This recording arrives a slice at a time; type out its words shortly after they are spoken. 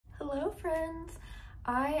Hello friends!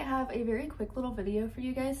 I have a very quick little video for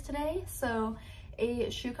you guys today. So a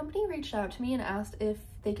shoe company reached out to me and asked if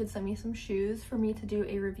they could send me some shoes for me to do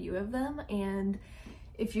a review of them, and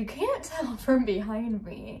if you can't tell from behind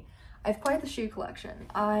me, I have quite the shoe collection.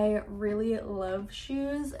 I really love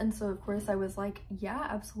shoes, and so of course I was like, yeah,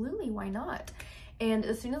 absolutely, why not? And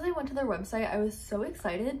as soon as I went to their website, I was so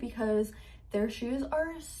excited because their shoes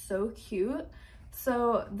are so cute.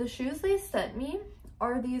 So the shoes they sent me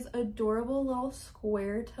are these adorable little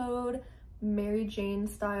square-toed Mary Jane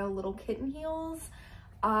style little kitten heels.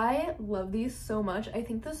 I love these so much. I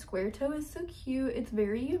think the square toe is so cute. It's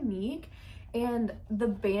very unique, and the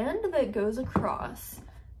band that goes across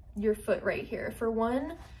your foot right here, for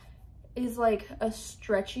one, is like a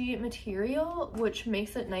stretchy material, which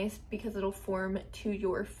makes it nice because it'll form to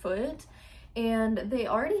your foot. And they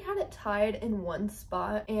already had it tied in one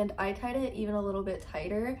spot, and I tied it even a little bit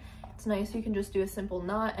tighter. It's nice, you can just do a simple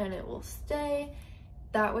knot and it will stay.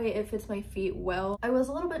 That way it fits my feet well. I was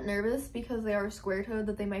a little bit nervous because they are square-toed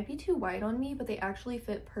that they might be too wide on me, but they actually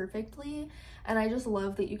fit perfectly. And I just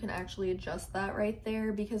love that you can actually adjust that right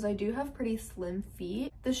there because I do have pretty slim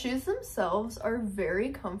feet. The shoes themselves are very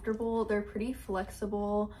comfortable. They're pretty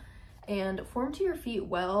flexible and form to your feet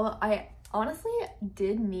well. I honestly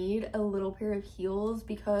did need a little pair of heels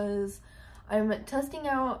because I'm testing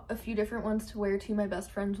out a few different ones to wear to my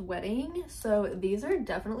best friend's wedding. So these are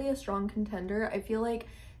definitely a strong contender. I feel like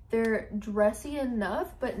they're dressy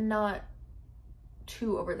enough, but not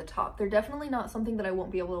too over the top. They're definitely not something that I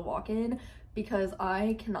won't be able to walk in because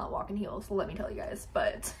I cannot walk in heels, let me tell you guys.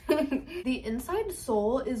 But the inside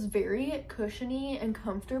sole is very cushiony and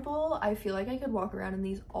comfortable. I feel like I could walk around in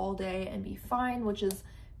these all day and be fine, which is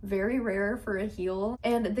very rare for a heel.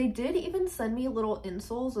 And they did even send me little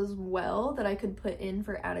insoles as well that I could put in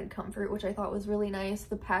for added comfort, which I thought was really nice.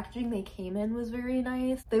 The packaging they came in was very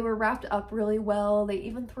nice. They were wrapped up really well. They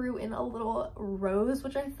even threw in a little rose,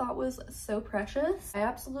 which I thought was so precious. I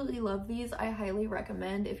absolutely love these. I highly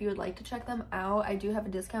recommend if you would like to check them out. I do have a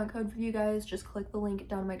discount code for you guys. Just click the link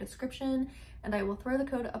down in my description and I will throw the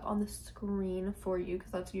code up on the screen for you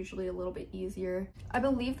because that's usually a little bit easier. I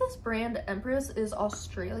believe this brand Empress is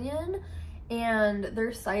Australian and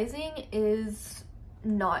their sizing is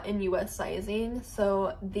not in US sizing.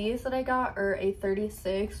 So these that I got are a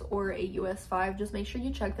 36 or a US 5. Just make sure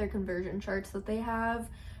you check their conversion charts that they have.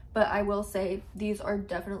 But I will say these are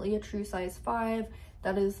definitely a true size 5.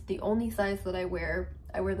 That is the only size that I wear.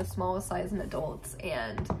 I wear the smallest size in adults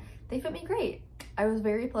and they fit me great. I was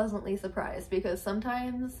very pleasantly surprised because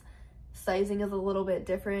sometimes sizing is a little bit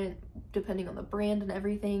different depending on the brand and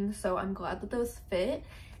everything, so I'm glad that those fit.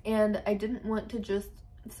 And I didn't want to just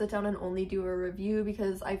sit down and only do a review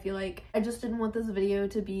because I feel like I just didn't want this video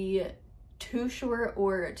to be too short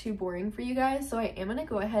or too boring for you guys, so I am going to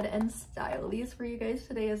go ahead and style these for you guys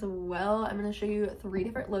today as well. I'm going to show you 3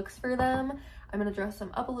 different looks for them. I'm going to dress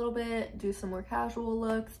them up a little bit, do some more casual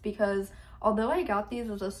looks, because although I got these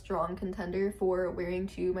as a strong contender for wearing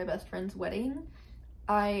to my best friend's wedding,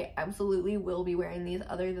 I absolutely will be wearing these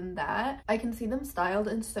other than that. I can see them styled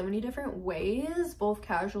in so many different ways, both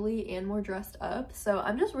casually and more dressed up. So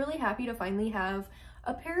I'm just really happy to finally have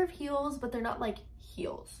a pair of heels, but they're not like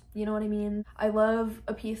heels, you know what I mean? I love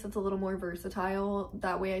a piece that's a little more versatile.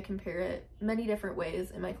 That way I can pair it many different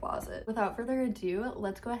ways in my closet. Without further ado,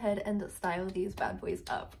 let's go ahead and style these bad boys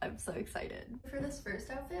up. I'm so excited. For this first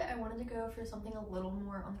outfit, I wanted to go for something a little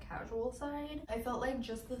more on the casual side. I felt like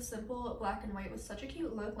just the simple black and white was such a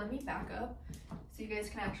cute look. Let me back up so you guys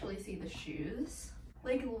can actually see the shoes.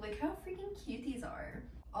 Like, look how freaking cute these are.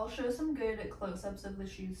 I'll show some good close-ups of the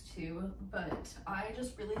shoes too, but I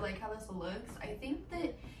just really like how this looks. I think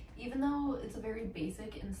that even though it's a very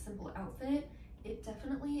basic and simple outfit, it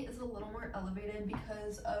definitely is a little more elevated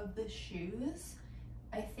because of the shoes.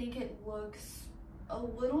 I think it looks a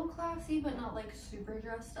little classy, but not like super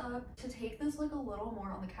dressed up. To take this look a little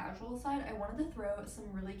more on the casual side, I wanted to throw some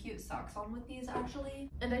really cute socks on with these actually.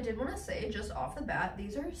 And I did want to say just off the bat,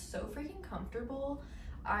 these are so freaking comfortable.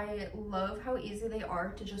 I love how easy they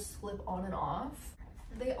are to just slip on and off.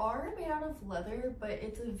 They are made out of leather, but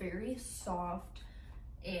it's a very soft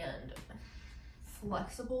and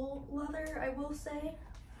flexible leather, I will say.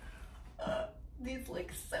 These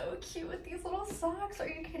look so cute with these little socks. Are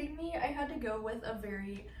you kidding me? I had to go with a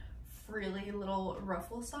very frilly little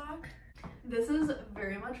ruffle sock. This is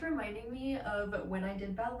very much reminding me of when I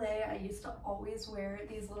did ballet. I used to always wear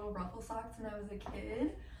these little ruffle socks when I was a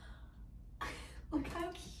kid. Look how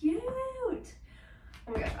cute!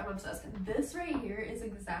 Oh my gosh, I'm obsessed. This right here is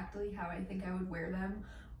exactly how I think I would wear them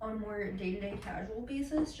on more day-to-day casual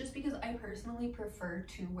basis, just because I personally prefer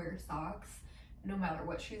to wear socks no matter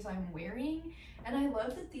what shoes I'm wearing, and I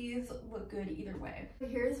love that these look good either way.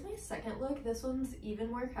 Here's my second look. This one's even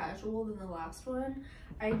more casual than the last one.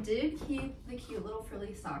 I did keep the cute little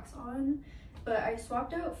frilly socks on, but I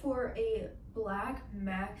swapped out for a black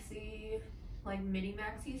maxi, like midi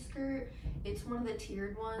maxi skirt. It's one of the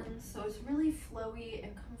tiered ones, so it's really flowy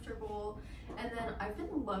and comfortable. And then I've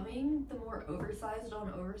been loving the more oversized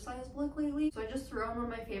on oversized look lately, so I just threw on one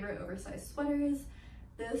of my favorite oversized sweaters.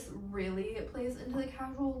 This really plays into the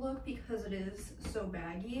casual look because it is so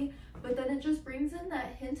baggy, but then it just brings in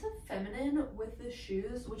that hint of feminine with the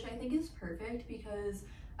shoes, which I think is perfect because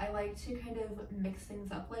I like to kind of mix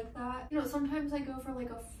things up like that. You know, sometimes I go for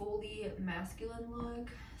like a fully masculine look,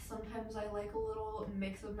 sometimes I like a little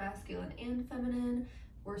mix of masculine and feminine,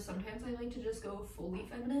 or sometimes I like to just go fully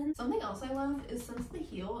feminine. Something else I love is, since the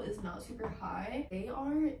heel is not super high, they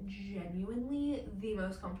are genuinely the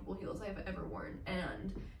most comfortable heels I've ever worn,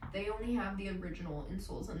 and they only have the original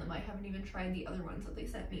insoles in them. I haven't even tried the other ones that they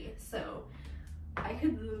sent me, so I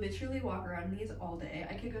could literally walk around in these all day.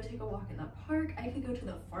 I could go take a walk in the park, I could go to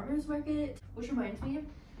the farmer's market, which reminds me,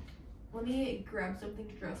 let me grab something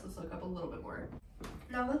to dress this look up a little bit more.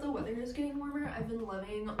 Now that the weather is getting warmer, I've been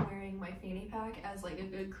loving wearing my fanny pack as like a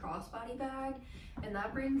good crossbody bag, and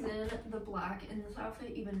that brings in the black in this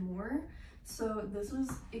outfit even more. So this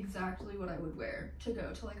is exactly what I would wear to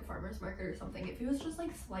go to like a farmer's market or something if it was just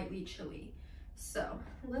like slightly chilly. So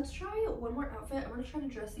let's try one more outfit. I'm gonna try to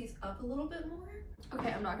dress these up a little bit more.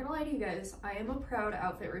 Okay, I'm not gonna lie to you guys, I am a proud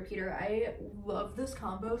outfit repeater. I love this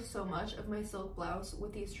combo so much of my silk blouse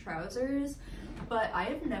with these trousers, but I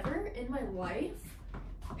have never in my life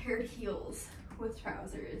paired heels with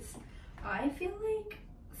trousers. I feel like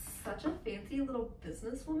such a fancy little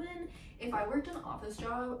businesswoman. If I worked an office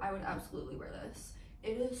job, I would absolutely wear this.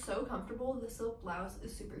 It is so comfortable. The silk blouse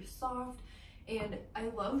is super soft, and I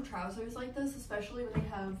love trousers like this, especially when they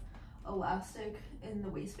have elastic in the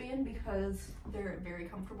waistband, because they're very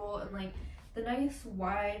comfortable, and like the nice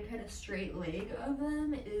wide kind of straight leg of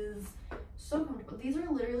them is so comfortable. These are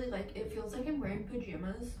literally like, it feels like I'm wearing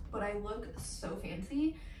pajamas, but I look so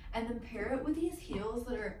fancy. And then pair it with these heels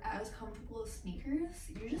that are as comfortable as sneakers,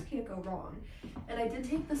 you just can't go wrong. And I did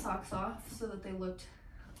take the socks off so that they looked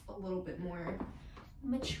a little bit more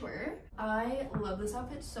mature. I love this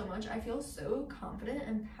outfit so much. I feel so confident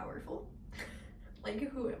and powerful.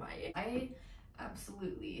 Like, who am I? I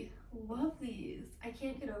absolutely love these. I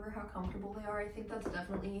can't get over how comfortable they are. I think that's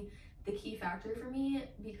definitely the key factor for me,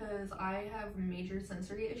 because I have major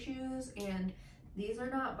sensory issues, and these are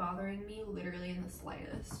not bothering me literally in the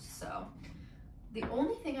slightest. So the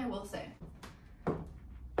only thing I will say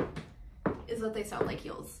is that they sound like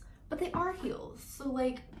heels, but they are heels. So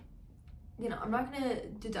like, you know, I'm not gonna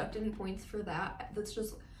deduct any points for that. That's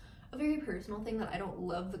just a very personal thing, that I don't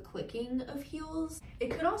love the clicking of heels. It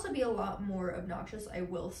could also be a lot more obnoxious, I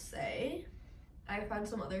will say. I've had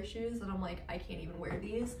some other shoes that I'm like, I can't even wear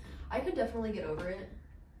these. I could definitely get over it.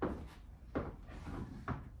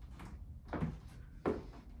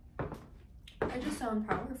 I just sound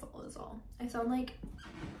powerful is all. I sound like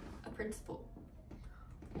a principal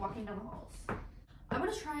walking down the halls. I'm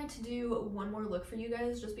gonna try to do one more look for you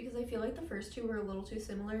guys, just because I feel like the first two were a little too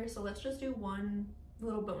similar. So let's just do one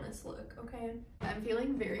little bonus look, okay? I'm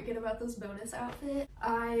feeling very good about this bonus outfit.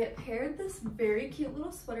 I paired this very cute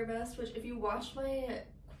little sweater vest, which if you watched my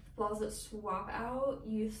closet swap out,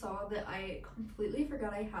 you saw that I completely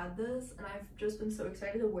forgot I had this, and I've just been so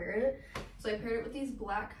excited to wear it. So I paired it with these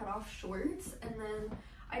black cutoff shorts, and then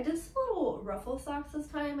I did some little ruffle socks this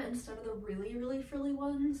time instead of the really frilly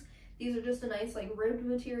ones. These are just a nice like ribbed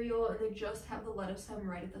material, and they just have the lettuce hem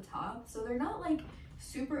right at the top, so they're not like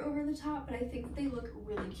super over the top, but I think that they look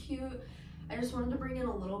really cute. I just wanted to bring in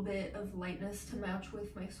a little bit of lightness to match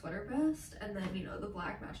with my sweater vest, and then, you know, the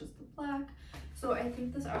black matches the black. So I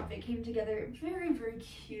think this outfit came together very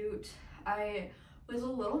cute. I was a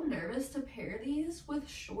little nervous to pair these with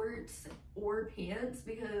shorts or pants,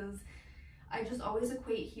 because I just always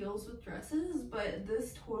equate heels with dresses, but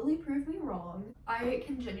this totally proved me wrong. I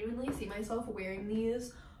can genuinely see myself wearing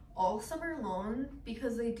these all summer long,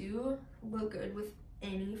 because they do look good with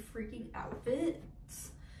any freaking outfit. It's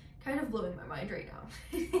kind of blowing my mind right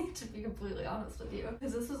now, to be completely honest with you,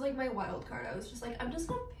 because this was like my wild card. I was just like, I'm just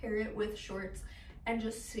gonna pair it with shorts and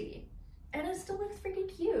just see, and it still looks freaking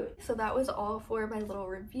cute. So that was all for my little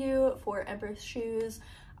review for Empress shoes.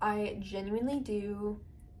 I genuinely do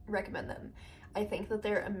recommend them. I think that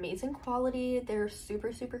they're amazing quality, they're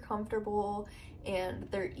super comfortable, and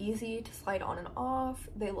they're easy to slide on and off.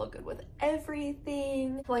 They look good with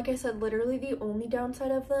everything. Like I said, literally the only downside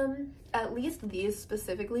of them, at least these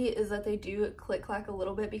specifically, is that they do click clack a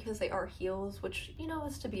little bit because they are heels, which, you know,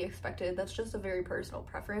 is to be expected. That's just a very personal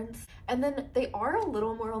preference. And then they are a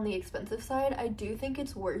little more on the expensive side. I do think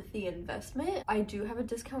it's worth the investment. I do have a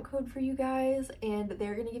discount code for you guys, and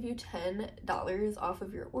they're gonna give you $10 off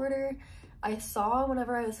of your order. I saw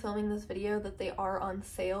whenever I was filming this video that they are on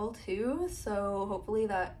sale too, so hopefully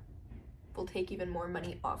that will take even more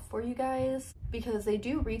money off for you guys, because they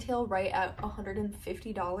do retail right at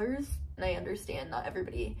 $150, and I understand not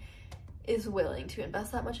everybody is willing to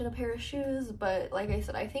invest that much in a pair of shoes, but like I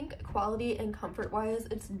said, I think quality and comfort wise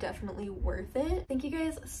it's definitely worth it. Thank you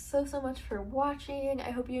guys so much for watching. I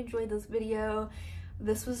hope you enjoyed this video.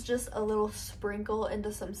 This was just a little sprinkle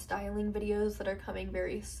into some styling videos that are coming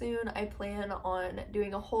very soon. I plan on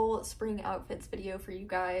doing a whole spring outfits video for you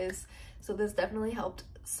guys, so this definitely helped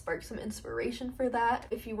spark some inspiration for that.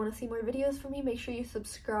 If you want to see more videos from me, make sure you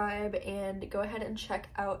subscribe and go ahead and check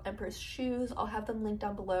out Empress shoes. I'll have them linked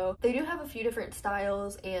down below. They do have a few different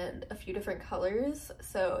styles and a few different colors,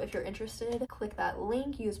 so if you're interested, click that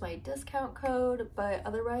link, use my discount code. But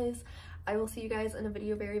otherwise, I will see you guys in a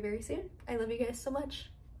video very soon. I love you guys so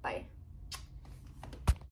much. Bye.